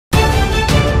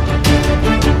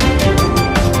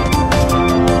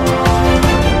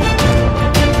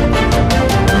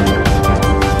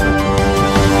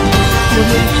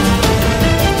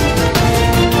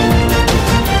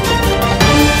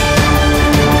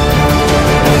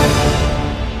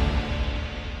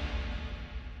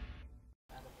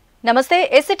నమస్తే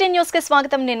SCT news కి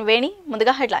స్వాగతం నేను వేణి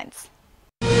ముందుగా హెడ్లైన్స్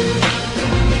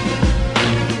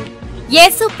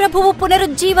యేసు ప్రభువు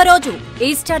పునరుజ్జీవ రోజు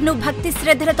ఈస్టర్ ను భక్తి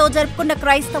శ్రద్ధలతో జరుపుకున్న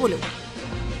క్రైస్తవులు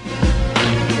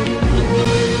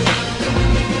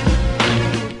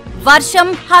వర్షం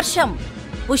హర్షం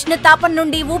ఉష్ణతాపం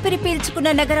నుండి ఊపిరి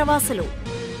పీల్చుకున్న నగరవాసులు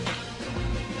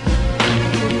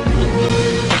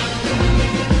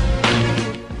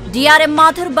డిఆర్ఎం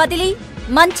మాధుర్ బదిలీ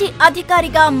మంచి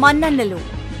అధికారిగా మన్ననలు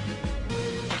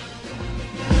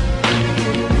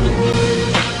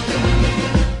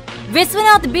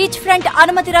విశ్వనాథ్ బీచ్ ఫ్రంట్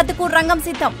అనుమతి రద్దుకు రంగం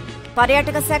సిద్ధం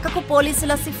పర్యాటక శాఖకు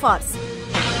పోలీసుల సిఫార్సు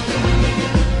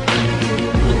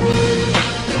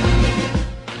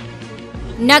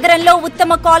నగరంలో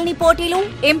ఉత్తమ కాలనీ పోటీలు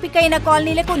ఎంపికైన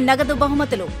కాలనీలకు నగదు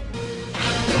బహుమతులు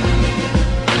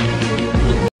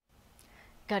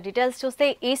డీటెయిల్స్ చూస్తే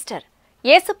ఈస్టర్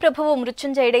యేసు ప్రభువు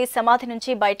మృత్యుంజయుడై సమాధి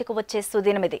నుంచి బయటకు వచ్చే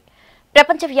సుదినమిది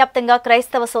ప్రపంచవ్యాప్తంగా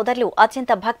క్రైస్తవ సోదరులు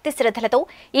అత్యంత భక్తి శ్రద్ధలతో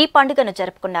ఈ పండుగను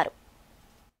జరుపుకున్నారు.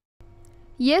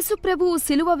 యేసు ప్రభువు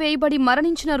సిలువ వేయబడి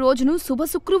మరణించిన రోజును శుభ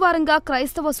శుక్రవారంగా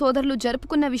క్రైస్తవ సోదరులు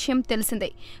జరుపుకున్న విషయం తెలిసిందే.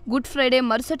 గుడ్ ఫ్రైడే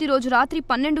మరుసటి రోజు రాత్రి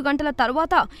 12 గంటల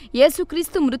తర్వాత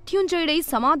యేసుక్రీస్తు మృత్యుంజయుడై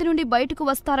సమాధి నుండి బయటకు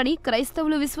వస్తారని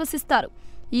క్రైస్తవులు విశ్వసిస్తారు.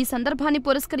 ఈ సందర్భాన్ని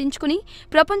పురస్కరించుకుని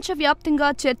ప్రపంచవ్యాప్తంగా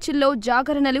చర్చిల్లో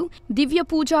జాగరణలు, దివ్య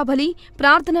పూజాబలి,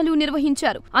 ప్రార్థనలు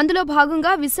నిర్వహించారు. అందులో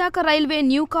భాగంగా Visakha railway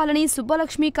new colony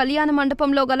Subbalakshmi కళ్యాణ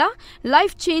మండపంలో గల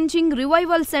లైఫ్ చేంజింగ్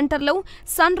రివైవల్ సెంటర్లో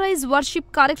సన్ రైజ్ వర్షిప్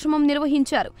కార్యక్రమం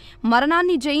నిర్వహించారు.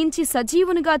 మరణాన్ని జయించి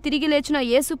సజీవునిగా తిరిగి లేచిన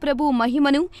యేసు ప్రభువు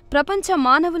మహిమను, ప్రపంచ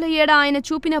మానవుల ఏడ ఆయన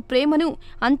చూపిన ప్రేమను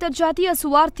అంతర్జాతీయ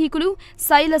సువార్థికులు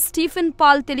సైలస్ స్టీఫెన్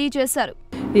పాల్ తెలియజేశారు.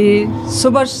 ఈ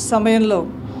శుభ సమయంలో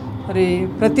మరి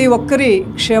ప్రతి ఒక్కరి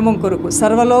క్షేమం కొరకు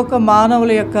సర్వలోక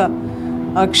మానవుల యొక్క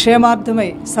క్షేమార్థమై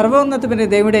సర్వోన్నతమైన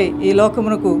దేవుడే ఈ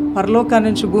లోకమునకు పరలోకాన్ని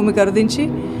నుంచి భూమికి అరుదించి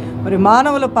మరి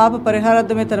మానవుల పాప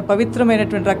పరిహారార్థమై తన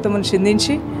పవిత్రమైనటువంటి రక్తమును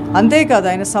చిందించి అంతేకాదు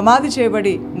ఆయన సమాధి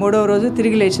చేయబడి 3వ రోజు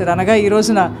తిరిగి లేచారు. అనగా ఈ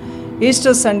రోజున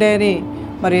ఈస్టర్ సండే అని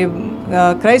మరి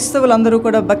క్రైస్తవులందరూ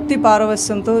కూడా భక్తి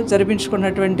పారవస్యంతో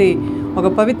జరిపించుకున్నటువంటి ఒక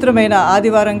పవిత్రమైన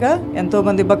ఆదివారంగా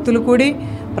ఎంతోమంది భక్తులు కూడి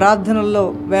ప్రార్థనల్లో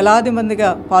వేలాది మందిగా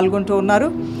పాల్గొంటూ ఉన్నారు.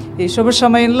 ఈ శుభ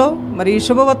సమయంలో మరి ఈ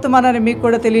శుభవర్తమానాన్ని మీకు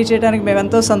కూడా తెలియజేయడానికి మేము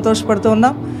ఎంతో సంతోషపడుతూ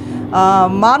ఉన్నాం.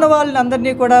 మానవాళ్ళని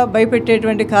అందరినీ కూడా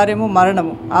భయపెట్టేటువంటి కార్యము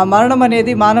మరణము. ఆ మరణం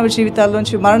అనేది మానవ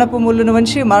జీవితాల్లోంచి మరణపు ముళ్ళును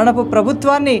వంచి మరణపు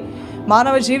ప్రభుత్వాన్ని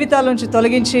మానవ జీవితాల్లోంచి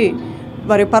తొలగించి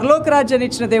మరి పరలోక రాజ్యాన్ని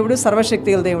ఇచ్చిన దేవుడు సర్వశక్తి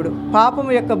గల దేవుడు.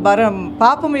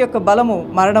 పాపము యొక్క బలము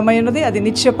మరణమైనది, అది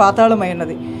నిత్య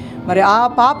పాతాళమైనది. మరి ఆ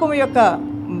పాపము యొక్క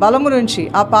బలము నుంచి,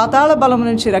 ఆ పాతాళ బలము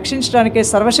నుంచి రక్షించడానికే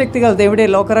సర్వశక్తి గల దేవుడే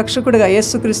లోకరక్షకుడిగా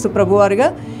యేసుక్రీస్తు ప్రభువారిగా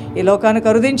ఈ లోకానికి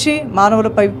అరుదించి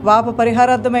మానవులపై పాప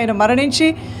పరిహారార్థమైన మరణించి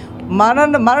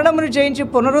మరణమును జయించి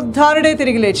పునరుద్ధానుడే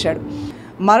తిరిగి లేచాడు.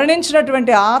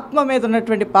 మరణించినటువంటి ఆత్మ మీద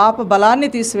ఉన్నటువంటి పాప బలాన్ని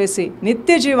తీసివేసి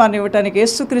నిత్య జీవాన్ని ఇవ్వటానికి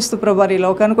యేసుక్రీస్తు ప్రభువారు ఈ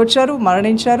లోకానికి వచ్చారు,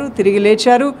 మరణించారు, తిరిగి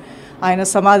లేచారు. ఆయన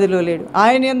సమాధిలో లేడు.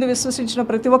 ఆయన యందు విశ్వసించిన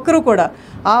ప్రతి ఒక్కరూ కూడా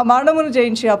ఆ మరణమును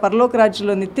జయించి ఆ పరలోక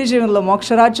రాజ్యంలో నిత్య జీవనంలో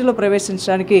మోక్షరాజ్యంలో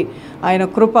ప్రవేశించడానికి ఆయన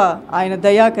కృప, ఆయన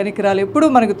దయా కనికరాలు ఎప్పుడూ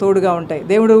మనకు తోడుగా ఉంటాయి.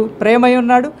 దేవుడు ప్రేమై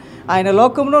ఉన్నాడు. ఆయన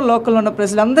లోకంలో ఉన్న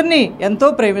ప్రజలందరినీ ఎంతో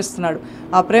ప్రేమిస్తున్నాడు.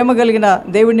 ఆ ప్రేమ కలిగిన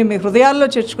దేవుడిని మీ హృదయాల్లో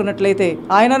చేర్చుకున్నట్లయితే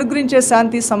ఆయన అనుగ్రహించే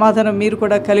శాంతి సమాధానం మీరు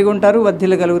కూడా కలిగి ఉంటారు,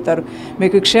 వర్ధిల్లగలుగుతారు.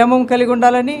 మీకు క్షేమం కలిగి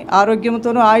ఉండాలని,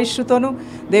 ఆరోగ్యంతోనూ ఆయుష్తోనూ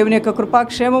దేవుని యొక్క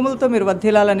కృపాక్షేమములతో మీరు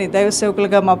వర్ధిల్లాలని దైవ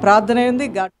సేవకులుగా మా ప్రార్థన ఉంది.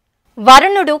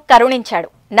 వరుణుడు కరుణించాడు,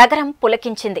 నగరం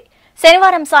పులకించింది.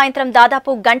 శనివారం సాయంత్రం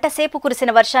దాదాపు గంట సేపు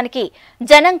కురిసిన వర్షానికి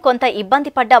జనం కొంత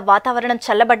ఇబ్బంది పడ్డ వాతావరణం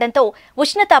చల్లబడ్డంతో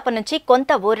ఉష్ణతాపం నుంచి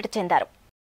కొంత ఊరట చెందారు.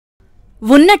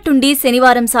 ఉన్నట్టుండి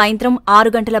శనివారం సాయంత్రం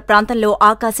 6 గంటల ప్రాంతంలో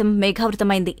ఆకాశం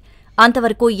మేఘావృతమైంది.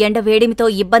 అంతవరకు ఎండ వేడిమితో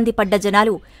ఇబ్బంది పడ్డ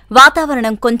జనాలు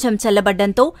వాతావరణం కొంచెం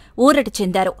చల్లబడ్డంతో ఊరట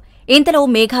చెందారు. ఇంతలో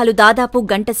మేఘాలు దాదాపు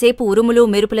గంటసేపు ఉరుములు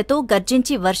మెరుపులతో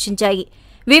గర్జించి వర్షించాయి.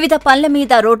 వివిధ పనుల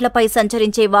మీద రోడ్లపై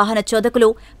సంచరించే వాహన చోదకులు,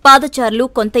 పాదచారులు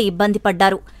కొంత ఇబ్బంది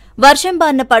పడ్డారు. వర్షం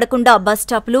బారిన పడకుండా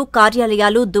బస్టాప్లు,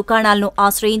 కార్యాలయాలు, దుకాణాలను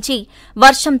ఆశ్రయించి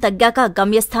వర్షం తగ్గాక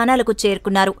గమ్యస్థానాలకు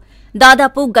చేరుకున్నారు.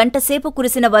 దాదాపు గంటసేపు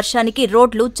కురిసిన వర్షానికి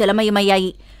రోడ్లు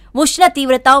జలమయమయ్యాయి. ఉష్ణ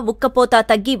తీవ్రత, ఉక్కపోత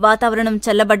తగ్గి వాతావరణం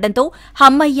చల్లబడ్డంతో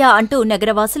హమ్మయ్య అంటూ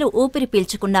నగరవాసులు ఊపిరి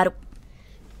పీల్చుకున్నారు.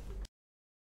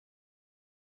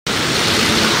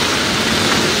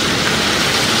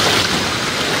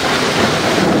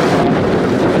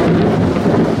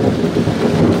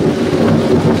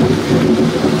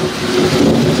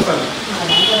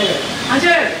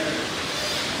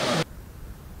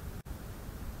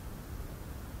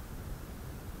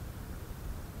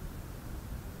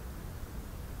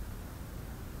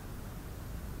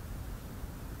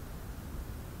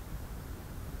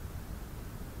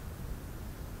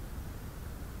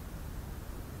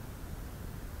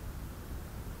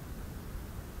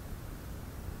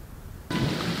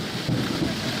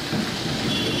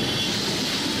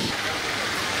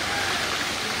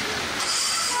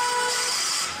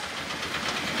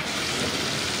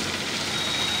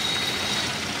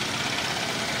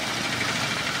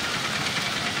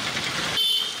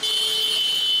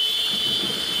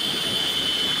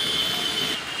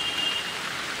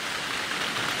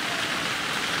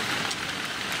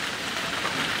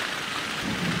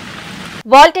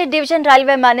 Voltaire division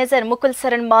railway manager Mukul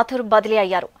Sharan Mathur బదిలీ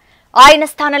అయ్యారు. ఆయన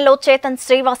స్థానంలో చేతన్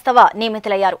శ్రీవాస్తవ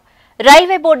నియమితులయ్యారు.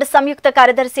 రైల్వే బోర్డు సంయుక్త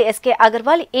కార్యదర్శి ఎస్కే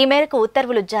అగర్వాల్ ఈ మేరకు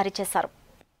ఉత్తర్వులు జారీ చేశారు.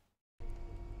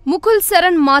 Mukul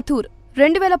Sharan Mathur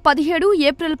 2017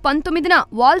 April 19న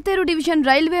Waltair division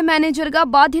railway మేనేజర్గా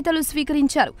బాధ్యతలు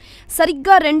స్వీకరించారు.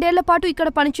 సరిగ్గా 2 ఏళ్ల పాటు ఇక్కడ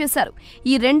పనిచేశారు.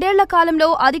 ఈ 2 ఏళ్ల కాలంలో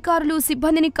అధికారులు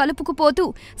సిబ్బందిని కలుపుకుపోతూ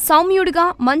సౌమ్యుడిగా,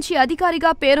 మంచి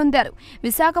అధికారిగా పేరొందారు.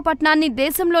 విశాఖపట్నాన్ని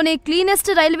దేశంలోనే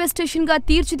క్లీనెస్ట్ రైల్వే స్టేషన్గా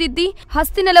తీర్చిదిద్ది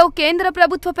హస్తినలో కేంద్ర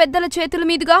ప్రభుత్వ పెద్దల చేతుల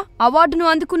మీదుగా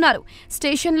అవార్డును అందుకున్నారు.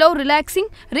 స్టేషన్లో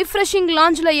రిలాక్సింగ్, రిఫ్రెషింగ్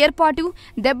లాంజ్ల ఏర్పాటు,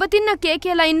 దెబ్బతిన్న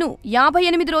కేకే లైన్ను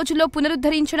 58 రోజుల్లో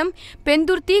పునరుద్ధరించడం,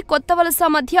 పెందుర్తి, కొత్త వలస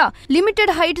మధ్య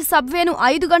లిమిటెడ్ హైట్ సబ్వేను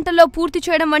 5 గంటల్లో పూర్తి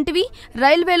చేయడం వంటివి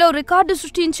రైల్వేలో రికార్డు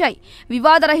సృష్టించాయి.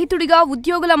 వివాదరహితుడిగా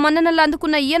ఉద్యోగుల మన్ననలు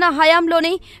అందుకున్న ఈయన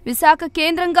హయాంలోనే విశాఖ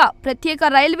కేంద్రంగా ప్రత్యేక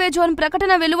రైల్వే జోన్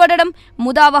ప్రకటన వెలువడడం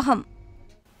ముదావహం.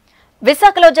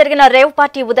 విశాఖలో జరిగిన రేవ్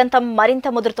పార్టీ ఉదంతం మరింత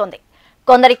ముదురుతోంది.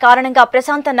 కొందరి కారణంగా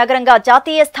ప్రశాంత నగరంగా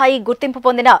జాతీయ స్థాయి గుర్తింపు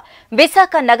పొందిన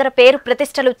విశాఖ నగర పేరు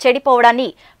ప్రతిష్టలు చెడిపోవడాన్ని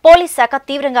పోలీస్ శాఖ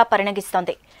తీవ్రంగా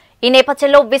పరిగణిస్తోంది. ఈ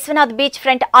నేపథ్యంలో విశ్వనాథ్ బీచ్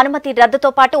ఫ్రంట్ అనుమతి రద్దుతో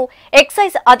పాటు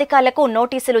ఎక్సైజ్ అధికారులకు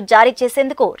నోటీసులు జారీ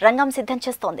చేసేందుకు రంగం సిద్ధం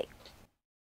చేస్తోంది.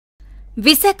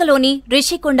 విశాఖలోని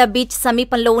రిషికొండ బీచ్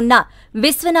సమీపంలో ఉన్న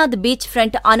విశ్వనాథ్ బీచ్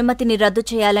ఫ్రంట్ అనుమతిని రద్దు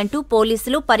చేయాలంటూ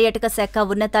పోలీసులు, పర్యాటక శాఖ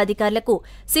ఉన్నతాధికారులకు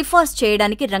సిఫార్సు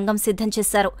చేయడానికి రంగం సిద్ధం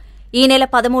చేశారు. ఈ నెల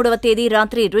 13వ తేదీ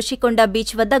రాత్రి రుషికొండ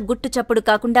బీచ్ వద్ద గుట్టుచప్పుడు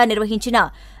కాకుండా నిర్వహించిన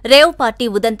రేవ్ పార్టీ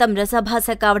ఉదంతం రసాభాస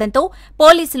కావడంతో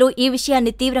పోలీసులు ఈ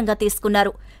విషయాన్ని తీవ్రంగా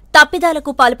తీసుకున్నారు.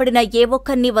 తప్పిదాలకు పాల్పడిన ఏ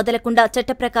ఒక్కరిని వదలకుండా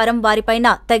చట్ట ప్రకారం వారిపైన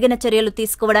తగిన చర్యలు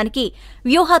తీసుకోవడానికి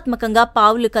వ్యూహాత్మకంగా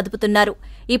పావులు కదుపుతున్నారు.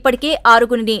 ఇప్పటికే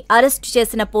 6గురిని అరెస్టు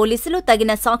చేసిన పోలీసులు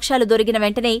తగిన సాక్ష్యాలు దొరికిన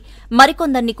వెంటనే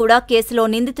మరికొందరిని కూడా కేసులో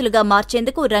నిందితులుగా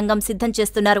మార్చేందుకు రంగం సిద్ధం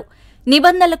చేస్తున్నారు.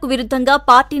 నిబంధనలకు విరుద్ధంగా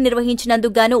పార్టీ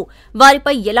నిర్వహించినందుకు గాను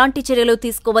వారిపై ఎలాంటి చర్యలు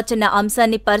తీసుకోవచ్చన్న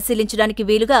అంశాన్ని పరిశీలించడానికి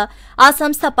వీలుగా ఆ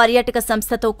సంస్థ పర్యాటక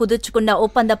సంస్థతో కుదుర్చుకున్న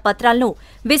ఒప్పంద పత్రాలను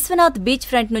విశ్వనాథ్ బీచ్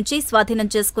ఫ్రంట్ నుంచి స్వాధీనం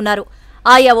చేసుకున్నారు.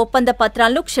 ఆయా ఒప్పంద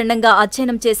పత్రాలను క్షుణ్ణంగా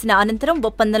అధ్యయనం చేసిన అనంతరం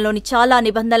ఒప్పందంలోని చాలా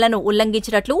నిబంధనలను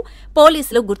ఉల్లంఘించినట్లు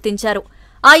పోలీసులు గుర్తించారు.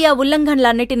 ఆయా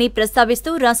ఉల్లంఘనలన్నింటినీ ప్రస్తావిస్తూ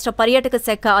రాష్ట్ర పర్యాటక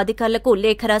శాఖ అధికారులకు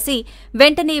లేఖ రాసి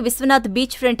వెంటనే విశ్వనాథ్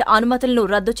బీచ్ ఫ్రంట్ అనుమతులను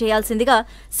రద్దు చేయాల్సిందిగా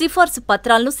సిఫార్సు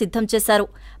పత్రాలను సిద్ధం చేశారు.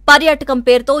 పర్యాటకం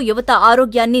పేరుతో యువత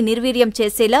ఆరోగ్యాన్ని నిర్వీర్యం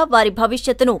చేసేలా, వారి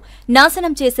భవిష్యత్తును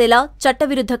నాశనం చేసేలా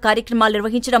చట్టవిరుద్ధ కార్యక్రమాలు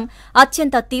నిర్వహించడం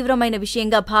అత్యంత తీవ్రమైన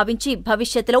విషయంగా భావించి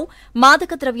భవిష్యత్తులో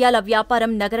మాదక ద్రవ్యాల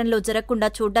వ్యాపారం నగరంలో జరగకుండా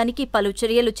చూడ్డానికి పలు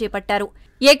చర్యలు చేపట్టారు.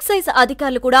 ఎక్సైజ్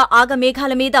అధికారులు కూడా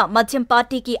ఆగమేఘాల మీద మద్యం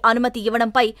పార్టీకి అనుమతి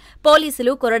ఇవ్వడంపై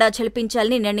పోలీసులు కొరడా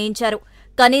జల్పించాలని నిర్ణయించారు.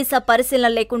 కనీస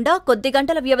పరిశీలన లేకుండా కొద్ది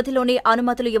గంటల వ్యవధిలోనే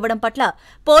అనుమతులు ఇవ్వడం పట్ల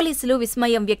పోలీసులు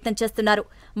విస్మయం వ్యక్తం చేస్తున్నారు.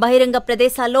 బహిరంగ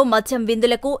ప్రదేశాల్లో మద్యం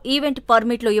విందులకు ఈవెంట్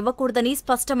పర్మిట్లు ఇవ్వకూడదని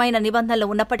స్పష్టమైన నిబంధనలు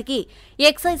ఉన్నప్పటికీ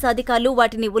ఎక్సైజ్ అధికారులు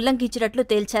వాటిని ఉల్లంఘించినట్లు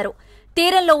తేల్చారు.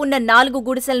 తీరంలో ఉన్న 4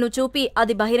 గుడిసెలను చూపి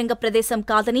అది బహిరంగ ప్రదేశం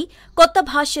కాదని కొత్త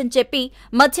భాష్యం చెప్పి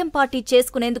మద్యం పార్టీ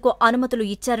చేసుకునేందుకు అనుమతులు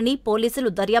ఇచ్చారని పోలీసులు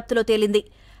దర్యాప్తులో తేలింది.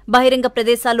 బహిరంగ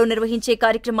ప్రదేశాల్లో నిర్వహించే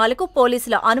కార్యక్రమాలకు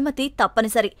పోలీసుల అనుమతి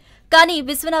తప్పనిసరి. కానీ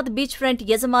విశ్వనాథ్ బీచ్ ఫ్రంట్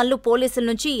యజమానులు పోలీసుల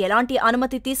నుంచి ఎలాంటి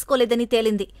అనుమతి తీసుకోలేదని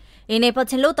తేలింది. ఈ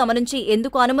నేపథ్యంలో తమ నుంచి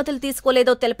ఎందుకు అనుమతులు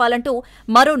తీసుకోలేదో తెలపాలంటూ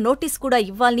మరో నోటీసు కూడా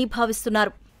ఇవ్వాలని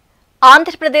భావిస్తున్నారు.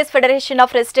 Andhra Pradesh federation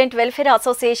of resident welfare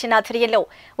association ఆధ్వర్యంలో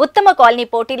ఉత్తమ కాలనీ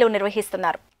పోటీలు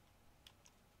నిర్వహిస్తున్నారు.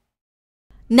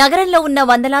 నగరంలో ఉన్న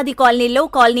వందలాది కాలనీల్లో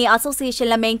కాలనీ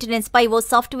అసోసియేషన్ల మెయింటెనెన్స్ పై ఓ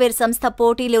సాఫ్ట్వేర్ సంస్థ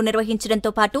పోటీలు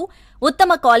నిర్వహించడంతో పాటు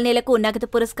ఉత్తమ కాలనీలకు నగదు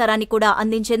పురస్కారాన్ని కూడా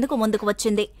అందించేందుకు ముందుకు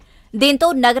వచ్చింది. దీంతో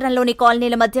నగరంలోని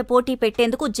కాలనీల మధ్య పోటీ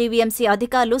పెట్టేందుకు జీవీఎంసీ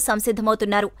అధికారులు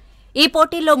సంసిద్ధమవుతున్నారు. ఈ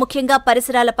పోటీల్లో ముఖ్యంగా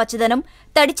పరిసరాల పచ్చదనం,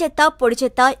 తడి చెత్త, పొడి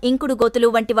చెత్త, ఇంకుడు గోతులు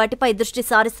వంటి వాటిపై దృష్టి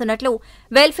సారిస్తున్నట్లు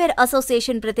వెల్ఫేర్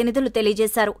అసోసియేషన్ ప్రతినిధులు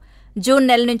తెలియజేశారు. జూన్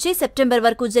నెల నుంచి సెప్టెంబర్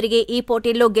వరకు జరిగే ఈ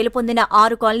పోటీల్లో గెలుపొందిన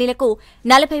 6 కాలనీలకు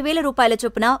 40,000 రూపాయల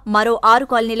చొప్పున, మరో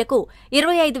 6 కాలనీలకు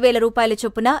 25,000 రూపాయల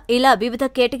చొప్పున ఇలా వివిధ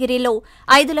కేటగిరీల్లో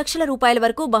 5 లక్షల రూపాయల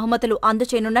వరకు బహుమతులు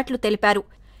అందజేయనున్నట్లు తెలిపారు.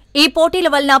 ఈ పోటీల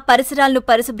వలన పరిసరాలను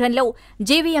పరిశుభ్రంలో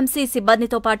జీవీఎంసీ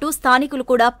సిబ్బందితో పాటు స్థానికులు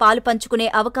కూడా పాలు పంచుకునే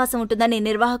అవకాశం ఉంటుందని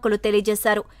నిర్వాహకులు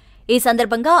తెలియజేశారు. ఈ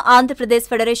సందర్భంగా Andhra Pradesh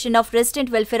federation of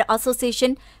resident welfare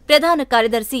association ప్రధాన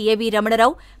కార్యదర్శి ఏవీ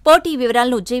రమణరావు పోటీ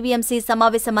వివరాలను జీవీఎంసీ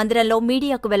సమావేశ మందిరంలో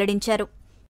మీడియాకు వెల్లడించారు.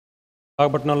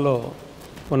 విశాఖపట్నంలో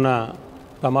ఉన్న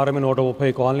సుమారు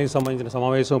 130 కాలనీకి సంబంధించిన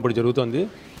సమావేశం ఇప్పుడు జరుగుతోంది.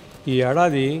 ఈ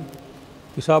ఏడాది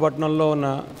విశాఖపట్నంలో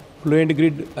ఉన్న ఫ్లూయెంట్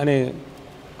గ్రిడ్ అనే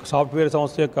సాఫ్ట్వేర్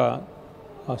సంస్థ యొక్క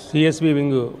సిఎస్బి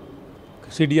వింగ్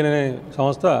సిడిఎన్ అనే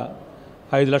సంస్థ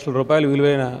 5 లక్షల రూపాయలు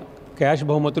విలువైన క్యాష్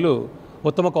బహుమతులు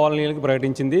ఉత్తమ కాలనీలకు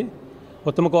ప్రకటించింది.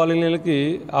 ఉత్తమ కాలనీలకి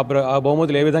ఆ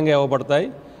బహుమతులు ఏ విధంగా ఇవ్వబడతాయి,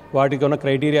 వాటికి ఉన్న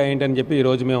క్రైటీరియా ఏంటని చెప్పి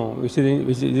ఈరోజు మేము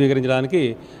విశదీకరించడానికి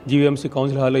జీవీఎంసీ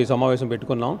కౌన్సిల్ హాల్లో ఈ సమావేశం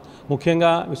పెట్టుకున్నాం.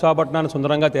 ముఖ్యంగా విశాఖపట్నాన్ని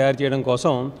సుందరంగా తయారు చేయడం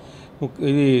కోసం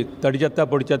ఇది తడి చెత్త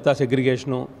పొడి చెత్త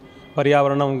సెగ్రిగేషను,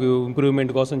 పర్యావరణం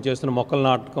ఇంప్రూవ్మెంట్ కోసం చేస్తున్న మొక్కల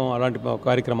నాటకం అలాంటి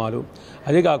కార్యక్రమాలు,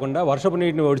 అదే కాకుండా వర్షపు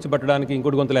నీటిని ఒడిచిపెట్టడానికి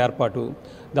ఇంకుడు గుంతల ఏర్పాటు,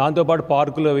 దాంతోపాటు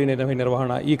పార్కులు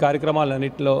నిర్వహణ, ఈ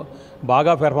కార్యక్రమాలన్నింటిలో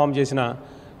బాగా పెర్ఫామ్ చేసిన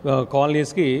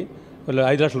కాలనీస్కి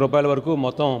 5 లక్షల రూపాయల వరకు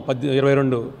మొత్తం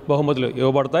 22 బహుమతులు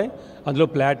ఇవ్వబడతాయి. అందులో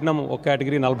ప్లాటినం ఒక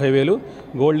కేటగిరీ 40,000,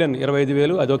 గోల్డెన్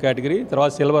 25,000 అదో కేటగిరీ,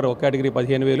 తర్వాత సిల్వర్ ఒక కేటగిరీ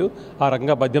 15,000, ఆ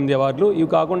రకంగా 18 అవార్డులు. ఇవి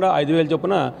కాకుండా 5,000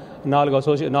 చొప్పున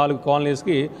 4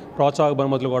 కాలనీస్కి ప్రోత్సాహక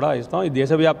బహుమతులు కూడా ఇస్తాం. ఇది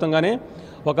దేశవ్యాప్తంగానే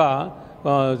ఒక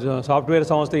సాఫ్ట్వేర్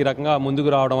సంస్థ ఈ రకంగా ముందుకు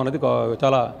రావడం అనేది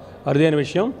చాలా అరుదైన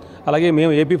విషయం. అలాగే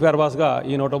మేము ఏపీ ఫెర్వాస్గా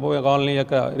ఈ 130 కాలనీ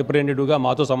యొక్క రిప్రజెంటేటివ్గా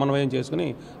మాతో సమన్వయం చేసుకుని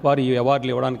వారు ఈ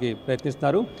అవార్డులు ఇవ్వడానికి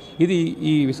ప్రయత్నిస్తున్నారు. ఇది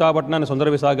ఈ విశాఖపట్నాన్ని సుందర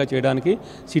విశాఖగా చేయడానికి,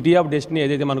 సిటీ ఆఫ్ డెస్టినీ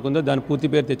ఏదైతే మనకుందో దాని పూర్తి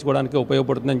పేరు తెచ్చుకోవడానికి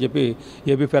ఉపయోగపడుతుందని చెప్పి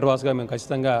ఏపీ ఫెర్వాస్గా మేము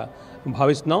ఖచ్చితంగా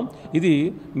భావిస్తున్నాం. ఇది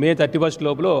మే 31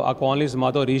 లోపల ఆ కాలనీస్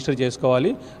మాతో రిజిస్టర్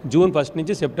చేసుకోవాలి. జూన్ 1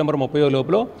 నుంచి సెప్టెంబర్ 30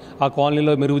 లోపల ఆ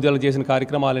కాలనీలో మెరుగుదల చేసిన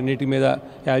కార్యక్రమాలన్నిటి మీద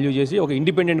వాల్యూ చేసి ఒక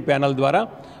ఇండిపెండెంట్ ప్యానల్ ద్వారా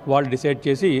వాళ్ళు డిసైడ్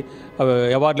చేసి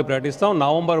అవార్డులు ప్రకటిస్తాం.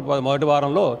 నవంబర్ మొదటి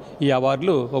వారంలో ఈ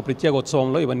అవార్డులు ఒక ప్రత్యేక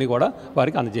ఉత్సవంలో ఇవన్నీ కూడా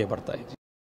వారికి అందజేయబడతాయి.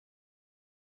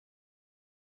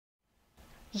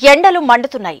 ఎండలు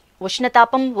మండుతున్నాయి.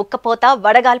 ఉష్ణతాపం, ఉక్కపోత,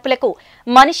 వడగాల్పులకు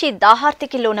మనిషి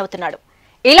దాహార్తికి లోనవుతున్నాడు.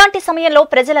 ఇలాంటి సమయంలో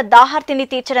ప్రజల దాహార్తిని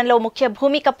తీర్చడంలో ముఖ్య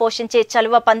భూమిక పోషించే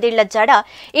చలువ పందిళ్ల జడ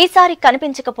ఈసారి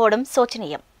కనిపించకపోవడం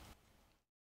శోచనీయం.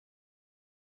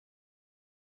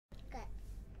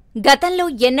 గతంలో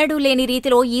ఎన్నడూ లేని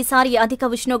రీతిలో ఈసారి అధిక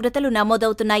ఉష్ణోగ్రతలు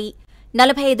నమోదవుతున్నాయి.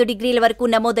 45 డిగ్రీల వరకు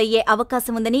నమోదయ్యే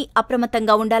అవకాశం ఉందని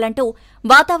అప్రమత్తంగా ఉండాలంటూ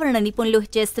వాతావరణ నిపుణులు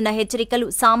చేస్తున్న హెచ్చరికలు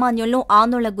సామాన్యులను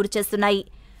ఆందోళనకు గురిచేస్తున్నాయి.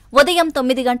 ఉదయం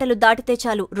 9 గంటలు దాటితే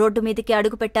చాలు రోడ్డు మీదికి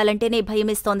అడుగుపెట్టాలంటేనే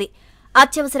భయమేస్తోంది.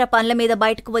 అత్యవసర పనుల మీద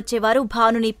బయటకు వచ్చేవారు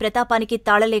భానుని ప్రతాపానికి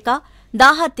తాళలేక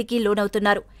దాహార్తికి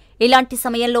లోనవుతున్నారు. ఇలాంటి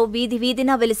సమయంలో వీధి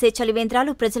వీధినా వెలిసే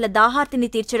చలివేంద్రాలు ప్రజల దాహార్తిని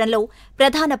తీర్చడంలో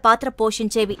ప్రధాన పాత్ర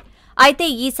పోషించేవి. అయితే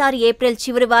ఈసారి ఏప్రిల్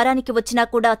చివరి వారానికి వచ్చినా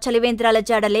కూడా చలివేంద్రాల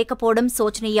జాడ లేకపోవడం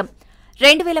శోచనీయం.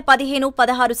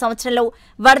 2015-16 సంవత్సరంలో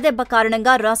వడదెబ్బ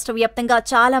కారణంగా రాష్ట్ర వ్యాప్తంగా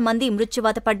చాలా మంది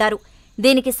మృత్యువాత పడ్డారు.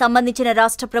 దీనికి సంబంధించిన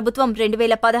రాష్ట్ర ప్రభుత్వం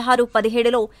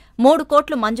 2016-17లో 3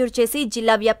 కోట్లు మంజూరు చేసి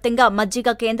జిల్లా వ్యాప్తంగా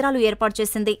మజ్జిగ కేంద్రాలు ఏర్పాటు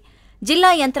చేసింది.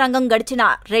 జిల్లా యంత్రాంగం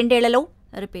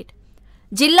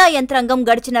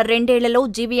గడిచిన రెండేళ్లలో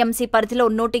జీవీఎంసీ పరిధిలో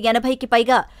 180కి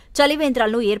పైగా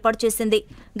చలివేంద్రాలను ఏర్పాటు చేసింది.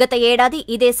 గత ఏడాది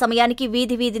ఇదే సమయానికి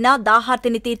వీధి వీధిన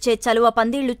దాహార్తిని తీర్చే చలువ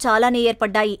పందిళ్లు చాలానే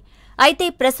ఏర్పడ్డాయి. అయితే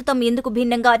ప్రస్తుతం ఇందుకు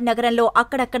భిన్నంగా నగరంలో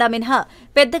అక్కడక్కడా మినహా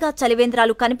పెద్దగా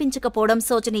చలివేంద్రాలు కనిపించకపోవడం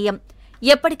శోచనీయం.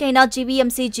 ఎప్పటికైనా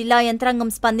జీవీఎంసీ జిల్లా యంత్రాంగం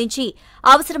స్పందించి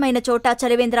అవసరమైన చోట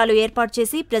చలివేంద్రాలు ఏర్పాటు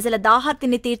చేసి ప్రజల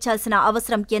దాహార్తిని తీర్చాల్సిన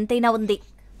అవసరం ఎంతైనా ఉంది.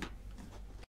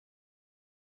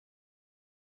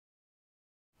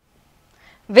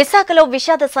 విశాఖలో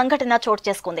విషాద సంఘటన చోటు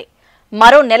చేసుకుంది.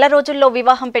 మరో నెల రోజుల్లో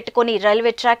వివాహం పెట్టుకుని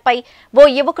రైల్వే ట్రాక్పై ఓ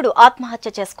యువకుడు ఆత్మహత్య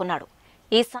చేసుకున్నాడు.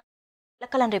 ఈ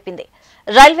కలకలం రేపింది.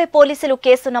 రైల్వే పోలీసులు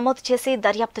కేసు నమోదు చేసి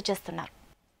దర్యాప్తు చేస్తున్నారు.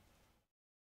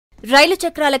 రైలు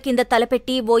చక్రాల కింద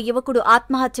తలపెట్టి ఓ యువకుడు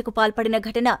ఆత్మహత్యకు పాల్పడిన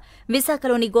ఘటన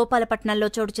విశాఖలోని గోపాలపట్నంలో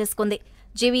చోటు చేసుకుంది.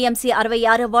 జీవీఎంసీ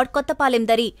 66వ వార్డ్ కొత్తపాలెం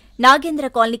దరి నాగేంద్ర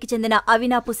కాలనీకి చెందిన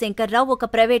అవినాపు శంకర్రావు ఒక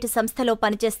ప్రైవేటు సంస్థలో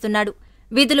పనిచేస్తున్నాడు.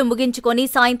 విధులు ముగించుకొని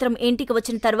సాయంత్రం ఇంటికి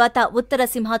వచ్చిన తర్వాత ఉత్తర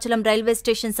సింహాచలం రైల్వే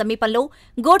స్టేషన్ సమీపంలో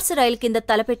గూడ్స్ రైలు కింద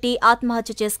తలపెట్టి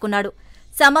ఆత్మహత్య చేసుకున్నాడు.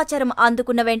 సమాచారం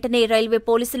అందుకున్న వెంటనే రైల్వే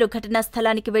పోలీసులు ఘటనా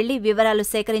స్థలానికి వెళ్లి వివరాలు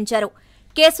సేకరించారు.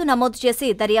 కేసు నమోదు చేసి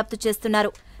దర్యాప్తు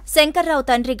చేస్తున్నారు. శంకర్రావు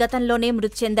తండ్రి గతంలోనే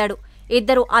మృతి చెందాడు.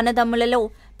 2 అన్నదమ్ములలో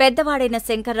పెద్దవాడైన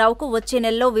శంకర్రావుకు వచ్చే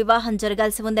నెలలో వివాహం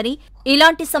జరగాల్సి ఉందని,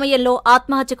 ఇలాంటి సమయంలో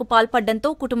ఆత్మహత్యకు పాల్పడ్డంతో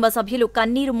కుటుంబ సభ్యులు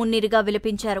కన్నీరు మున్నీరుగా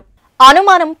విలపించారు.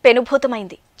 అనుమానం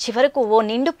పెనుభూతమైంది. చివరకు ఓ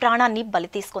నిండు ప్రాణాన్ని బలి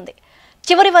తీసుకుంది.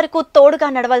 చివరి వరకు తోడుగా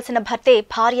నడవాల్సిన భర్తే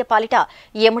భార్య పాలిట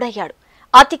యముడయ్యాడు.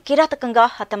 అతి కిరాతకంగా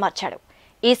హతమార్చాడు.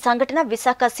 ఈ సంఘటన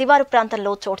విశాఖ శివారు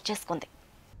ప్రాంతంలో చోటు చేసుకుంది.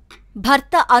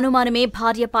 భర్త అనుమానమే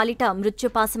భార్య పాలిట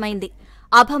మృత్యుపాశమైంది.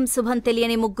 అభం శుభం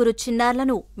తెలియని 3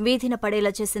 చిన్నారులను వీధిన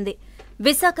పడేలా చేసింది.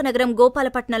 విశాఖ నగరం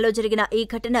గోపాలపట్నంలో జరిగిన ఈ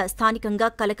ఘటన స్థానికంగా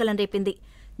కలకలం రేపింది.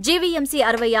 జీవీఎంసీ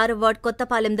 66 వార్డ్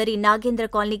కొత్తపాలెం దరి నాగేంద్ర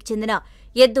కాలనీకి చెందిన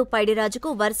ఎద్దు పైడిరాజుకు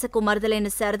వరుసకు మరదలైన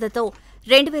శారదతో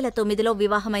 2009లో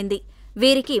వివాహమైంది.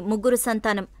 వీరికి 3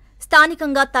 సంతానం.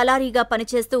 స్థానికంగా తలారీగా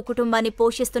పనిచేస్తూ కుటుంబాన్ని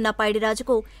పోషిస్తున్న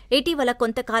పైడిరాజుకు ఇటీవల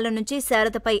కొంతకాలం నుంచి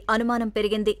శారదపై అనుమానం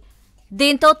పెరిగింది.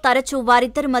 దీంతో తరచూ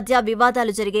వారిద్దరి మధ్య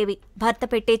వివాదాలు జరిగేవి. భర్త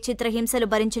పెట్టే చిత్రహింసలు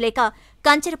భరించలేక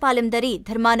కంచెరపాలెం దరి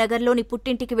ధర్మానగర్లోని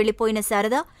పుట్టింటికి వెళ్లిపోయిన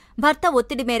శారద భర్త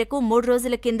ఒత్తిడి మేరకు 3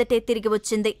 రోజుల కిందటే తిరిగి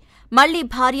వచ్చింది. మళ్లీ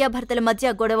భార్యాభర్తల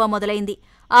మధ్య గొడవ మొదలైంది.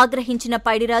 ఆగ్రహించిన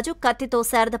పైడిరాజు కత్తితో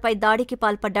శారదపై దాడికి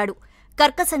పాల్పడ్డాడు.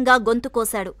 కర్కశంగా గొంతు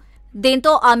కోశాడు.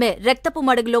 దీంతో ఆమె రక్తపు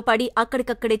మడుగులో పడి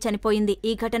అక్కడికక్కడే చనిపోయింది.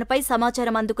 ఈ ఘటనపై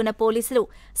సమాచారం అందుకున్న పోలీసులు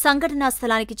సంఘటనా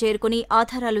స్థలానికి చేరుకుని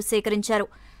ఆధారాలు సేకరించారు.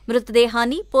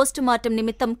 మృతదేహాన్ని పోస్టుమార్టం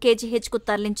నిమిత్తం కేజీహెచ్కు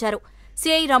తరలించారు.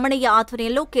 సిఐ రమణయ్య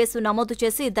ఆధ్వర్యంలో కేసు నమోదు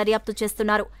చేసి దర్యాప్తు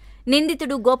చేస్తున్నారు.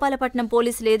 నిందితుడు గోపాలపట్నం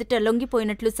పోలీసులు ఎదుట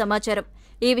లొంగిపోయినట్లు సమాచారం.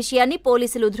 ఈ విషయాన్ని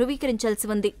పోలీసులు ధృవీకరించాల్సి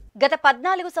ఉంది. గత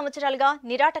 14 సంవత్సరాలుగా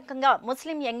నిరాటంకంగా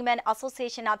ముస్లిం యంగ్ మ్యాన్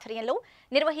అసోసియేషన్ ఆధ్వర్యంలో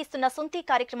నిర్వహిస్తున్న సుంతి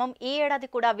కార్యక్రమం ఈ ఏడాది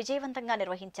కూడా విజయవంతంగా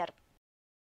నిర్వహించారు.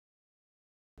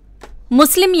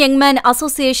 ముస్లిం యంగ్ మ్యాన్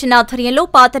అసోసియేషన్ ఆధ్వర్యంలో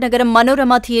పాతనగరం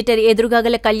మనోరమ థియేటర్ ఎదురుగా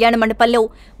గల కళ్యాణ మండపంలో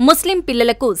ముస్లిం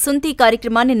పిల్లలకు సుంతి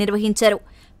కార్యక్రమాన్ని నిర్వహించారు.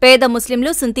 పేద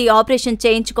ముస్లింలు సుంతి ఆపరేషన్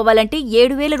చేయించుకోవాలంటే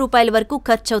 7,000 రూపాయల వరకు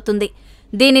ఖర్చవుతుంది.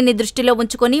 దీనిని దృష్టిలో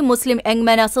ఉంచుకుని ముస్లిం యంగ్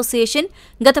మ్యాన్ అసోసియేషన్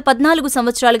గత 14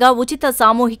 సంవత్సరాలుగా ఉచిత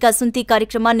సామూహిక సుంతి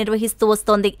కార్యక్రమాన్ని నిర్వహిస్తూ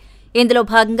వస్తోంది. ఇందులో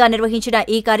భాగంగా నిర్వహించిన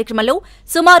ఈ కార్యక్రమంలో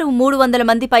సుమారు 300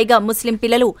 మంది పైగా ముస్లిం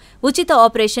పిల్లలు ఉచిత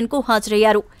ఆపరేషన్కు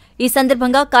హాజరయ్యారు. ఈ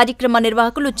సందర్భంగా కార్యక్రమ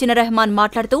నిర్వాహకులు చిన్నరెహమాన్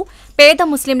మాట్లాడుతూ పేద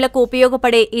ముస్లింలకు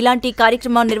ఉపయోగపడే ఇలాంటి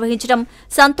కార్యక్రమం నిర్వహించడం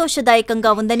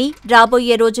సంతోషదాయకంగా ఉందని,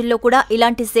 రాబోయే రోజుల్లో కూడా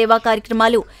ఇలాంటి సేవా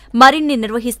కార్యక్రమాలు మరిన్ని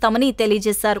నిర్వహిస్తామని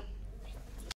తెలియజేశారు.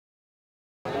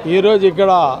 ఈరోజు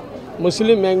ఇక్కడ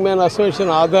ముస్లిం యంగ్ మ్యాన్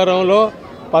అసోసియేషన్ ఆధారంలో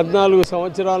 14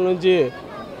 సంవత్సరాల నుంచి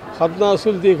ఖత్నా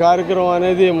సుల్తీ కార్యక్రమం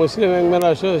అనేది ముస్లిం యంగ్ మ్యాన్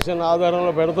అసోసియేషన్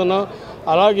ఆధారంలో పెడుతున్నాం.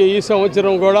 అలాగే ఈ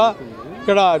సంవత్సరం కూడా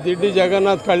ఇక్కడ దిడ్డి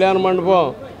జగన్నాథ్ కళ్యాణ మండపం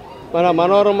మన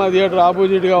మనోరమ థియేటర్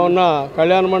ఆపోజిట్గా ఉన్న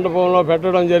కళ్యాణ మండపంలో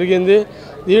పెట్టడం జరిగింది.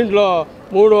 దీంట్లో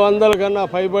 300 కన్నా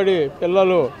పైబడి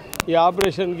పిల్లలు ఈ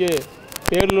ఆపరేషన్కి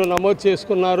పేర్లు నమోదు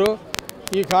చేసుకున్నారు.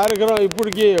 ఈ కార్యక్రమం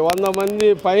ఇప్పటికీ 100 మంది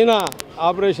పైన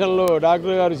ఆపరేషన్లు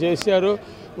డాక్టర్ గారు చేశారు.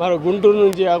 మరి గుంటూరు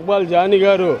నుంచి అక్బాల్ జానీ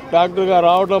గారు డాక్టర్గా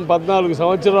రావడం 14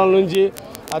 సంవత్సరాల నుంచి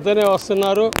అతనే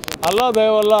వస్తున్నారు. అల్లా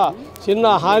దయ వల్ల చిన్న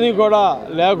హాని కూడా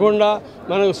లేకుండా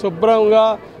మనకు శుభ్రంగా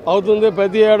అవుతుంది.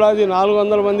 ప్రతి ఏడాది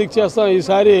 400 మందికి చేస్తాం.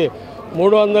 ఈసారి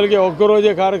 300కి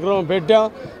ఒక్కరోజే కార్యక్రమం పెట్టాం.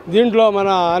 దీంట్లో మన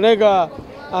అనేక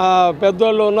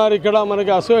పెద్దోళ్ళు ఉన్నారు. ఇక్కడ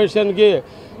మనకి అసోసియేషన్కి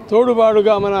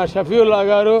తోడుబాటుగా మన షఫీవుల్లా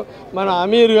గారు, మన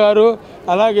అమీర్ గారు,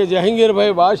 అలాగే జహంగీర్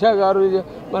భాయ్ బాషా గారు,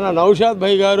 మన నౌషాద్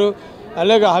భాయ్ గారు,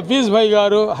 అలాగే హఫీజ్ భాయ్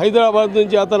గారు హైదరాబాద్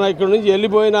నుంచి అతను ఇక్కడి నుంచి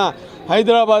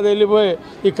హైదరాబాద్ వెళ్ళిపోయి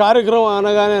ఈ కార్యక్రమం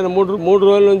అనగానే మూడు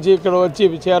రోజుల నుంచి ఇక్కడ వచ్చి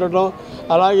చేరడం,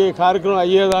 అలాగే ఈ కార్యక్రమం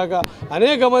అయ్యేదాకా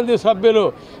అనేక మంది సభ్యులు,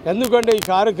 ఎందుకంటే ఈ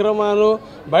కార్యక్రమాలు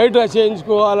బయట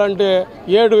చేయించుకోవాలంటే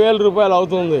 7,000 రూపాయలు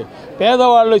అవుతుంది.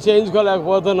 పేదవాళ్ళు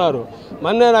చేయించుకోలేకపోతున్నారు.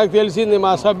 మొన్నే నాకు తెలిసింది,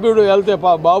 మా సభ్యుడు వెళ్తే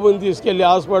బాబుని తీసుకెళ్ళి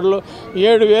హాస్పిటల్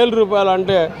 7,000 రూపాయలు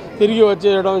అంటే తిరిగి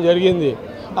వచ్చేయడం జరిగింది.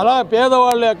 అలా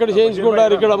పేదవాళ్ళు ఎక్కడ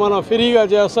చేయించుకుంటారు, ఇక్కడ మనం ఫ్రీగా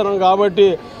చేస్తున్నాం కాబట్టి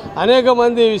అనేక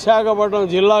మంది విశాఖపట్నం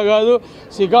జిల్లా కాదు,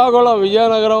 శ్రీకాకుళం,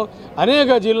 విజయనగరం అనేక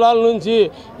జిల్లాల నుంచి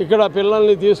ఇక్కడ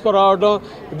పిల్లల్ని తీసుకురావడం.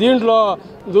 దీంట్లో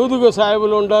దూదుగు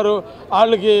సాహిబులు ఉంటారు,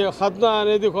 వాళ్ళకి ఖత్నా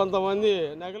అనేది కొంతమంది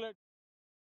నెగ్లెక్ట్.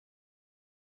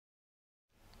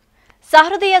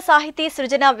 సహృదయ సాహితీ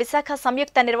సృజన విశాఖ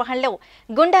సంయుక్త నిర్వహణలో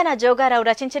గుండాన జోగారావు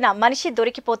రచించిన మనిషి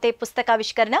దొరికిపోతే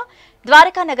పుస్తకావిష్కరణ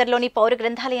ద్వారకానగర్లోని పౌర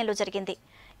గ్రంథాలయంలో జరిగింది.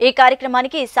 ఈ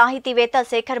కార్యక్రమానికి సాహితీవేత్త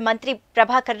శేఖర్ మంత్రి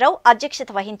ప్రభాకర్ రావు అధ్యక్షత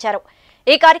వహించారు.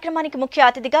 ఈ కార్యక్రమానికి ముఖ్య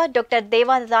అతిథిగా డాక్టర్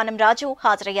దేవాదానం రాజు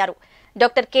హాజరయ్యారు.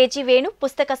 డాక్టర్ కేజీ వేణు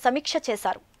పుస్తక సమీక్ష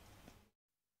చేశారు.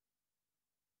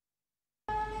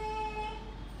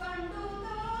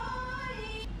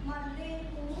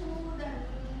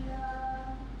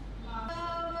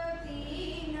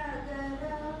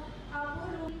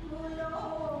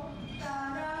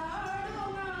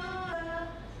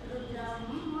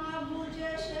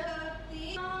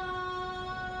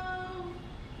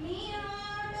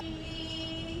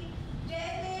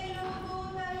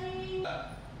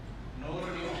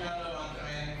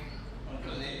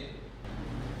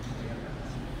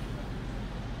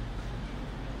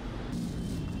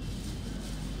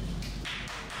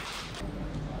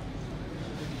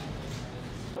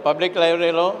 పబ్లిక్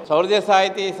లైబ్రరీలో సౌర్య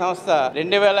సాహితీ సంస్థ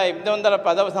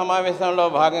 2810వ సమావేశంలో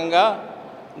భాగంగా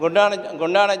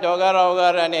గుండాన జోగారావు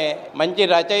గారు అనే మంచి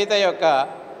రచయిత యొక్క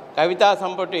కవితా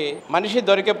సంపుటి మనిషి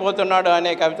దొరికిపోతున్నాడు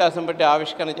అనే కవితా సంపుటి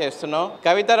ఆవిష్కరణ చేస్తున్నాం.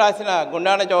 కవిత రాసిన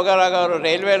గుండాన జోగారావు గారు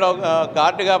రైల్వేలో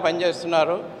గార్డుగా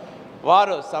పనిచేస్తున్నారు.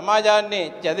 వారు సమాజాన్ని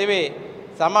చదివి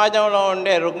సమాజంలో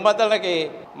ఉండే రుగ్మతలకి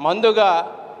మందుగా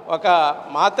ఒక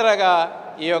మాత్రగా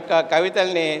ఈ యొక్క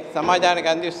కవితల్ని సమాజానికి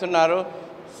అందిస్తున్నారు.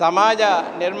 సమాజ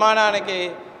నిర్మాణానికి,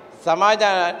 సమాజ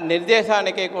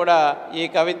నిర్దేశానికి కూడా ఈ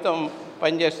కవిత్వం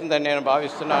పనిచేస్తుందని నేను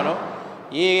భావిస్తున్నాను.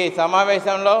 ఈ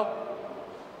సమావేశంలో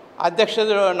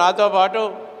అధ్యక్షుడు నాతో పాటు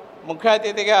ముఖ్య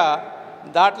అతిథిగా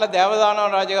దాట్ల దేవదానం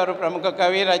రాజు గారు, ప్రముఖ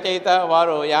కవి రచయిత,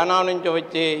 వారు యానాం నుంచి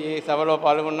వచ్చి ఈ సభలో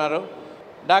పాల్గొన్నారు.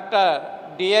 డాక్టర్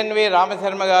డిఎన్వి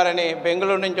రామశర్మ గారని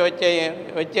బెంగళూరు నుంచి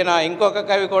వచ్చిన ఇంకొక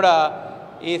కవి కూడా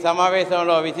ఈ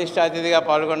సమావేశంలో విశిష్ట అతిథిగా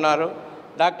పాల్గొన్నారు.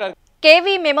 Doctor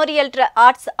KV memorial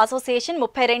arts association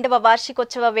 32వ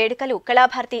వార్షికోత్సవ వేడుకలు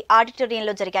కళాభారతి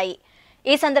ఆడిటోరియంలో జరిగాయి.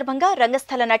 ఈ సందర్భంగా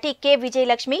రంగస్థల నటి కె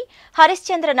విజయలక్ష్మి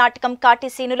హరిశ్చంద్ర నాటకం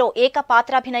కాటిసీనులో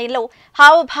ఏకపాత్రాభినయంలో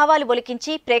హావభావాలు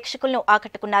ఒలికించి ప్రేక్షకులను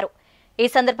ఆకట్టుకున్నారు. ఈ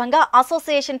సందర్భంగా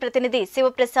అసోసియేషన్ ప్రతినిధి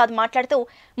శివప్రసాద్ మాట్లాడుతూ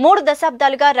 3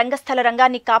 దశాబ్దాలుగా రంగస్థల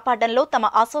రంగాన్ని కాపాడడంలో తమ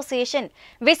అసోసియేషన్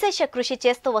విశేష కృషి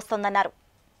చేస్తూ వస్తోందన్నారు.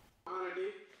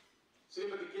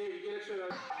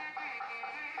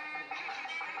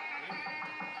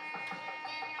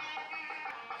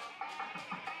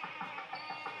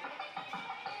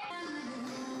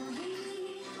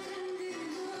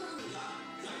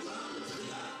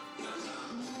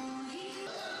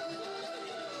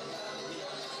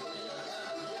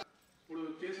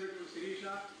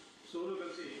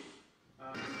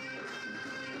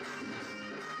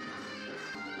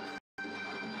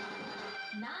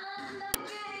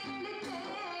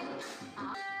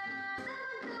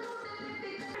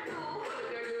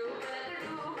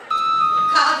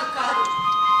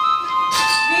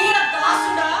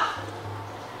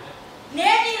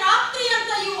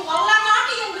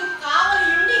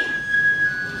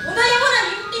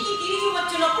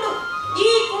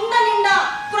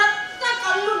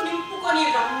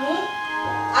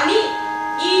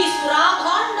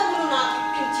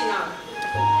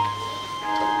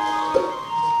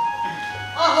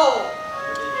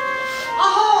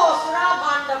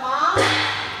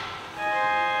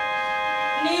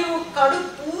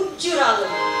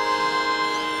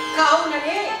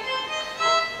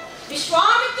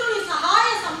 విశ్వామిత్రుని సహాయ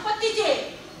సంపత్తిచే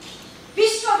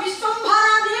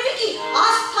విశ్వంభరాదేవికి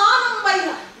ఆస్థానం పైన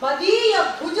మదీయ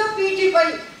భుజపీఠిపై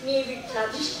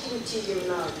నీవిట్లధిష్ఠించి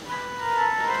ఉన్నాడు.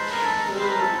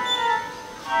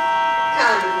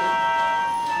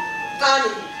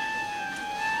 కానీ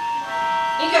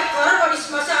ఇక త్వరపడి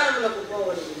శ్మశానములకు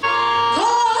పోవలేదు.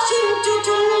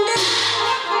 ఘోషించుచుండే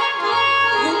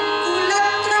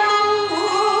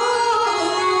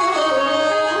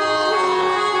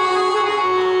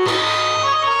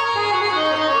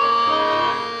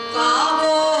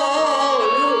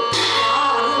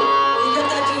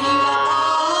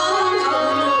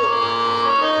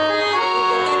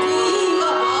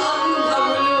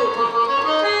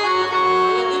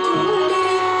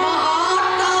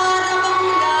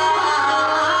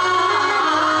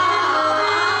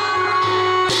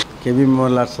కేవీ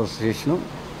మెమోరియల్ ఆర్ట్స్ అసోసియేషను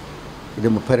ఇది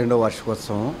 32వ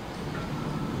వార్షికోత్సవం.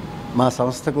 మా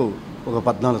సంస్థకు ఒక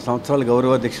 14 సంవత్సరాలు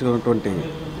గౌరవాధ్యక్షులు ఉన్నటువంటి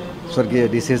స్వర్గీయ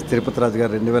డిసిఎస్ తిరుపతిరాజు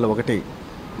గారు 2001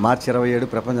 మార్చి 27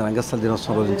 ప్రపంచ రంగస్థల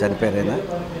దినోత్సవం రోజున చనిపోయారు.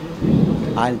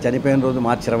 ఆయన చనిపోయిన రోజు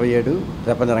మార్చి 27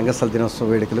 ప్రపంచ రంగస్థల దినోత్సవ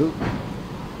వేడుకలు.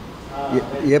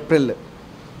 ఏప్రిల్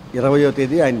 20వ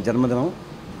తేదీ ఆయన జన్మదినం.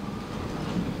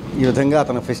 ఈ విధంగా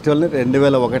అతని ఫెస్టివల్ని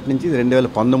 2001 నుంచి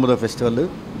 2019 ఫెస్టివల్.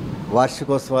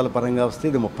 వార్షికోత్సవాల పరంగా వస్తే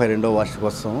ఇది 32వ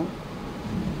వార్షికోత్సవం.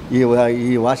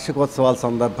 ఈ వార్షికోత్సవాల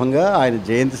సందర్భంగా, ఆయన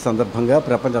జయంతి సందర్భంగా,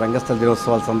 ప్రపంచ రంగస్థల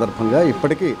దినోత్సవాల సందర్భంగా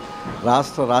ఇప్పటికీ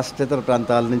రాష్ట్రేతర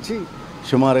ప్రాంతాల నుంచి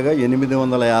సుమారుగా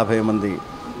 850 మంది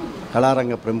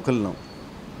కళారంగ ప్రముఖులను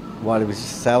వారి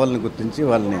విశిష్ట సేవలను గుర్తించి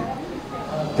వాళ్ళని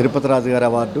తిరుపతిరాజు గారి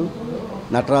అవార్డు,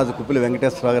 నటరాజు కుప్పిలి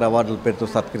వెంకటేశ్వరరావు గారి అవార్డుల పేరుతో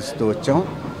సత్కరిస్తూ వచ్చాం.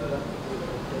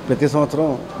 ప్రతి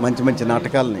సంవత్సరం మంచి మంచి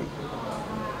నాటకాలని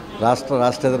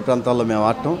రాష్ట్రేతర ప్రాంతాల్లో మేము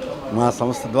ఆడటం. మా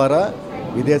సంస్థ ద్వారా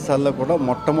విదేశాల్లో కూడా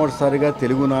మొట్టమొదటిసారిగా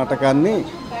తెలుగు నాటకాన్ని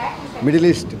మిడిల్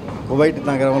ఈస్ట్ కువైట్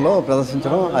నగరంలో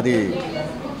ప్రదర్శించడం, అది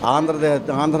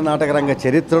ఆంధ్ర నాటక రంగ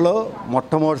చరిత్రలో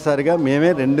మొట్టమొదటిసారిగా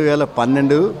మేమే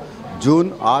 2012 జూన్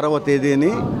 6వ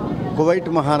తేదీని కువైట్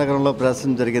మహానగరంలో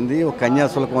ప్రదర్శన జరిగింది. ఒక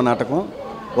కన్యాశుల్కం నాటకం,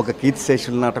 ఒక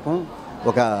కీర్తిశేషుల నాటకం,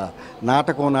 ఒక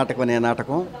నాటకం అనే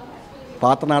నాటకం.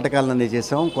 పాత నాటకాలన్నీ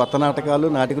చేసాం, కొత్త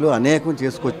నాటకాలు అనేకం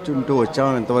చేసుకొచ్చుంటూ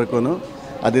వచ్చాము ఇంతవరకును.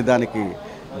 అది దానికి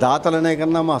దాతలనే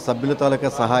కన్నా మా సభ్యుల తాలూకా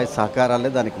సహాయ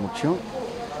సహకారాలే దానికి ముఖ్యం.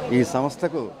 ఈ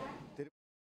సంస్థకు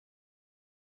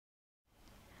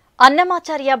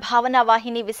అన్నమాచార్య భావనా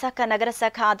వాహిని విశాఖ నగర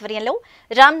శాఖ ఆధ్వర్యంలో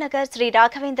రామ్నగర్ శ్రీ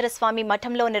రాఘవేంద్ర స్వామి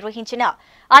మఠంలో నిర్వహించిన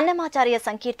అన్నమాచార్య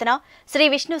సంకీర్తన శ్రీ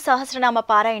విష్ణు సహస్రనామ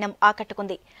పారాయణం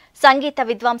ఆకట్టుకుంది. సంగీత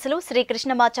విద్వాంసులు శ్రీ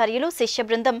కృష్ణమాచార్యులు శిష్య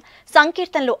బృందం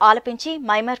సంకీర్తనలు ఆలపించి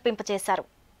మైమర్పింపచేశారు.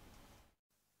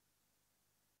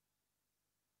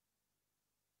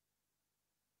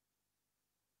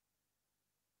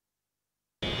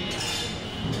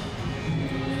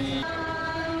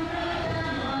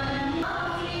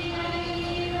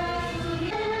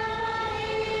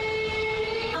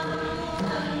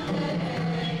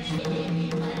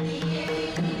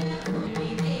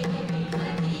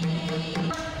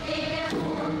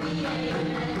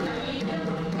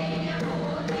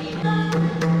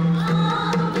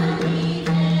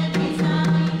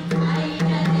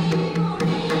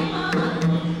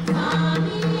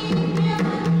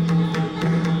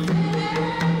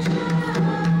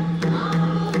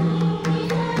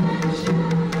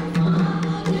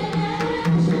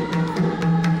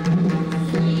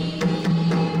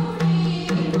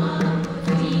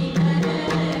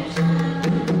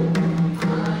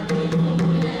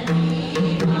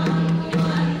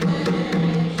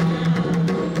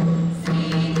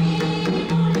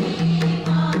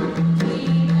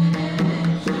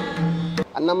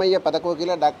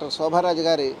 పదకోకిల డాక్టర్ శోభారాజు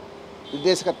గారి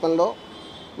నిర్దేశకత్వంలో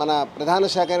మన ప్రధాన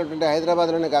శాఖ అయినటువంటి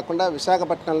హైదరాబాద్లోనే కాకుండా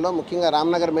విశాఖపట్నంలో ముఖ్యంగా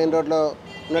రామ్నగర్ మెయిన్ రోడ్లో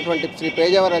ఉన్నటువంటి శ్రీ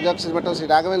పేజావర అజోక్ష మఠం శ్రీ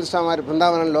రాఘవేంద్ర స్వామి వారి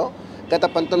బృందావనంలో గత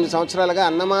 19 సంవత్సరాలుగా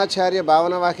అన్నమాచార్య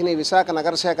భావనవాహిని విశాఖ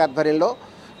నగర శాఖ ఆధ్వర్యంలో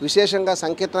విశేషంగా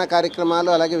సంకీర్తన కార్యక్రమాలు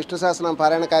అలాగే విష్ణు సహస్రనామ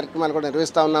పారాయణ కార్యక్రమాలు కూడా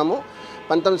నిర్వహిస్తూ ఉన్నాము.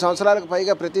 19 సంవత్సరాలకు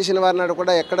పైగా ప్రతి శనివారం నాడు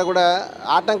కూడా ఎక్కడ కూడా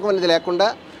ఆటంకం అనేది లేకుండా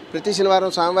ప్రతి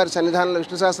శనివారం స్వామివారి సన్నిధానంలో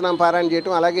విష్ణు సహస్రనామ పారాయణ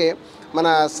చేయడం, అలాగే మన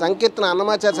సంకీర్తన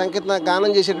అన్నమాచార్య సంకీర్తన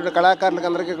గానం చేసేటువంటి కళాకారులకు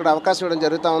అందరికీ కూడా అవకాశం ఇవ్వడం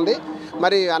జరుగుతూ ఉంది.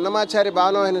 మరి అన్నమాచార్య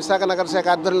భావనవాహిని విశాఖ నగర శాఖ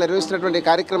ఆధ్వర్యంలో నిర్వహిస్తున్నటువంటి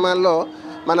కార్యక్రమాల్లో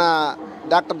మన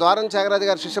డాక్టర్ ద్వారం త్యాగరాజు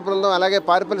గారి శిష్య బృందం, అలాగే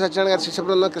పారిపల్లి సత్యనారాయణ గారి శిష్య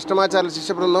బృందం, కృష్ణమాచార్యుల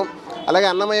శిష్య బృందం, అలాగే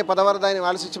అన్నమయ్య పదవరదాయని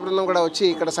వాళ్ళ శిష్య బృందం కూడా వచ్చి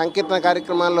ఇక్కడ సంకీర్తన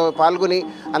కార్యక్రమాల్లో పాల్గొని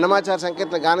అన్నమాచార్య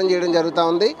సంకీర్తన గానం చేయడం జరుగుతూ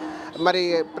ఉంది. మరి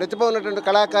ప్రతిభ ఉన్నటువంటి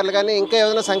కళాకారులు కానీ ఇంకా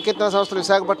ఏదైనా సంకీర్తన సంస్థలు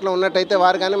విశాఖపట్నంలో ఉన్నట్టయితే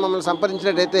వారు కానీ మమ్మల్ని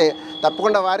సంప్రదించినట్టయితే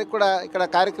తప్పకుండా వారికి కూడా ఇక్కడ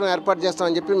కార్యక్రమం ఏర్పాటు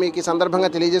చేస్తామని చెప్పి మీకు ఈ సందర్భంగా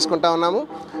తెలియజేసుకుంటా ఉన్నాము.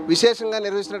 విశేషంగా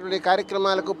నిర్వహిస్తున్నటువంటి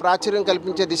కార్యక్రమాలకు ప్రాచుర్యం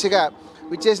కల్పించే దిశగా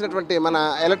విచ్చేసినటువంటి మన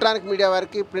ఎలక్ట్రానిక్ మీడియా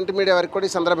వారికి, ప్రింట్ మీడియా వారికి కూడా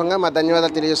ఈ సందర్భంగా మా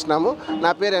ధన్యవాదాలు తెలియజేస్తున్నాము.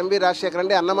 నా పేరు ఎంవి రాజశేఖర్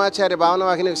అండి, అన్నమాచార్య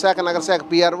భావనవాహిని విశాఖ నగర శాఖ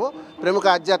పిఆర్ఓ, ప్రముఖ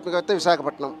ఆధ్యాత్మికవేత్త,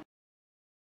 విశాఖపట్నం.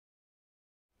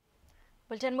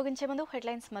 బులెటిన్ ముగించే ముందు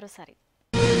హెడ్లైన్స్ మరోసారి.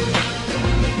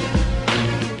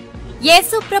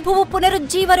 యేసు ప్రభువు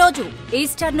పునరుజ్జీవ రోజు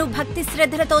ఈస్టర్ను భక్తి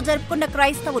శ్రద్ధలతో జరుపుకున్న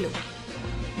క్రైస్తవులు.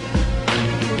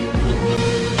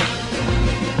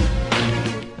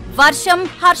 వర్షం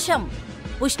హర్షం,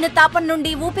 ఉష్ణతాపం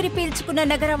నుండి ఊపిరి పీల్చుకున్న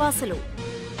నగరవాసులు.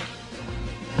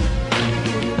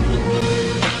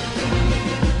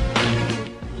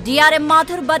 డిఆర్ఎం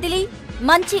మాథుర్ బదిలీ,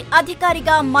 మంచి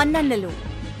అధికారిగా మన్ననలు.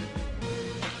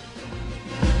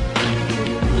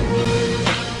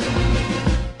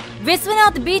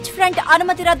 విశ్వనాథ్ బీచ్ ఫ్రంట్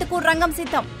అనుమతి రద్దుకు రంగం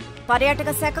సిద్ధం, పర్యాటక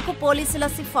శాఖకు పోలీసుల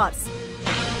సిఫార్సు.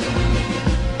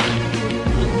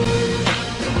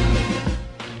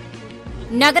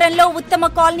 నగరంలో ఉత్తమ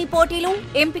కాలనీ పోటీలు,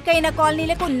 ఎంపికైన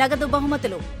కాలనీలకు నగదు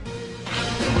బహుమతులు.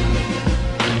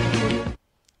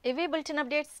 ఇవి బులెటిన్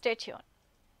అప్డేట్స్. Stay tune.